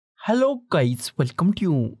Hello guys, welcome to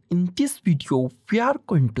you. In this video, we are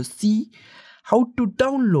going to see how to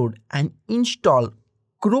download and install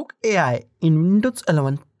Grok AI in Windows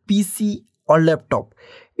 11 PC or laptop.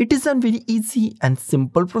 It is a very easy and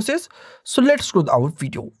simple process. So let's go to our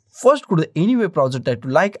video. First, go to any web browser that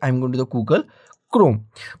you like. I'm going to the Google Chrome.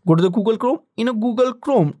 Go to the Google Chrome. In a Google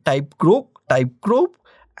Chrome, type Grok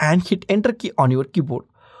and hit enter key on your keyboard.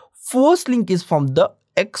 First link is from the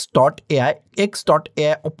X.AI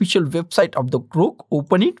official website of the Grok.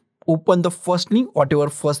 Open it, open the first link, whatever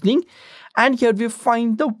first link, and here we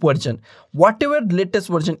find the version, whatever latest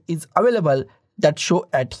version is available that show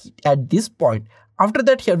at this point. After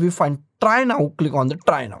that, here we find try now. Click on the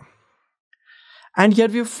try now, and here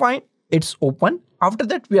we find it's open. After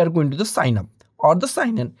that, we are going to the sign up or the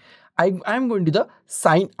sign in. I am going to the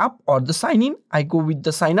sign up or the sign in. I go with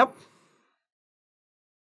the sign up.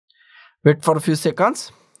 Wait for a few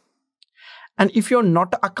seconds, and if you're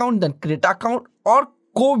not an account, then create an account or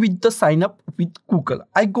go with the sign up with Google.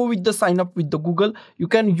 I go with the sign up with the Google. You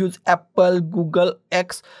can use Apple, Google,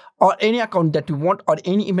 X, or any account that you want or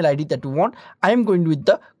any email ID that you want. I am going with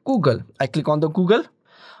the Google. I click on the Google.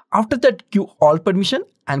 After that, give all permission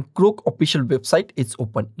and Grok official website is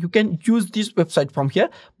open. You can use this website from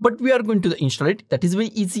here, but we are going to install it. That is very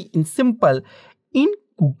easy and simple. In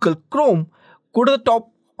Google Chrome, go to the top.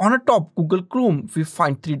 On the top Google Chrome, we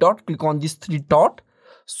find three dot. Click on this three dot.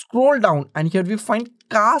 Scroll down, and here we find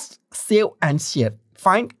cast, save, and share.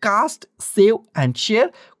 Find cast, save, and share.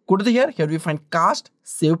 Go to here. Here we find cast,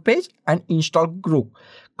 save page, and install Grok.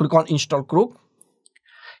 Click on install Grok.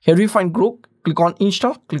 Here we find Grok. Click on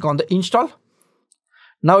install. Click on the install.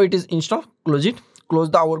 Now it is installed. Close it. Close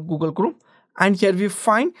our Google Chrome, and here we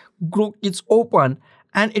find Grok is open,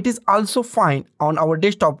 and it is also fine on our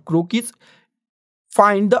desktop. Grok is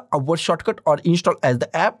find the our shortcut or install as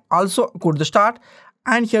the app. Also go to the start,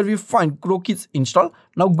 and here we find Grok is installed.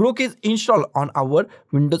 Now Grok is installed on our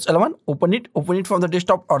Windows 11. Open it from the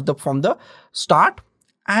desktop or from the start,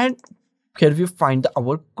 and here we find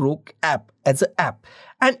our Grok app as an app.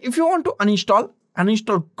 And if you want to uninstall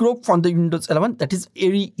Grok from the Windows 11, that is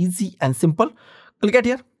very easy and simple. Click at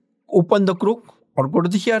here, open the Grok, or go to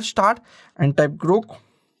the here start and type Grok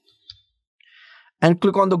and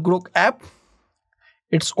click on the Grok app.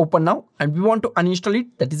 It's open now, and we want to uninstall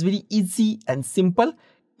it. That is very easy and simple.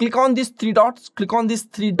 Click on these three dots. Click on this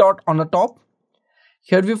three dot on the top.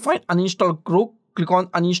 Here we find uninstall Grok. Click on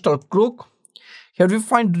uninstall Grok. Here we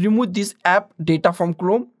find remove this app data from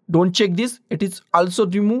Chrome. Don't check this. It is also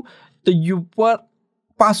remove the user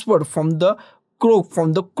password from the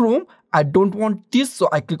Chrome. I don't want this, so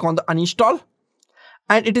I click on the uninstall.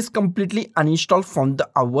 And it is completely uninstalled from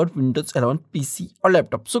our Windows 11 PC or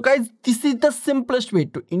laptop. So guys, this is the simplest way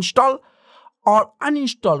to install or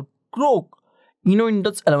uninstall Grok in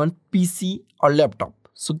Windows 11 PC or laptop.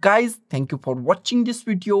 So guys, thank you for watching this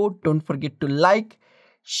video. Don't forget to like,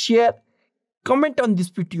 share, comment on this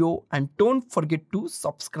video, and don't forget to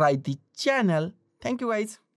subscribe the channel. Thank you guys.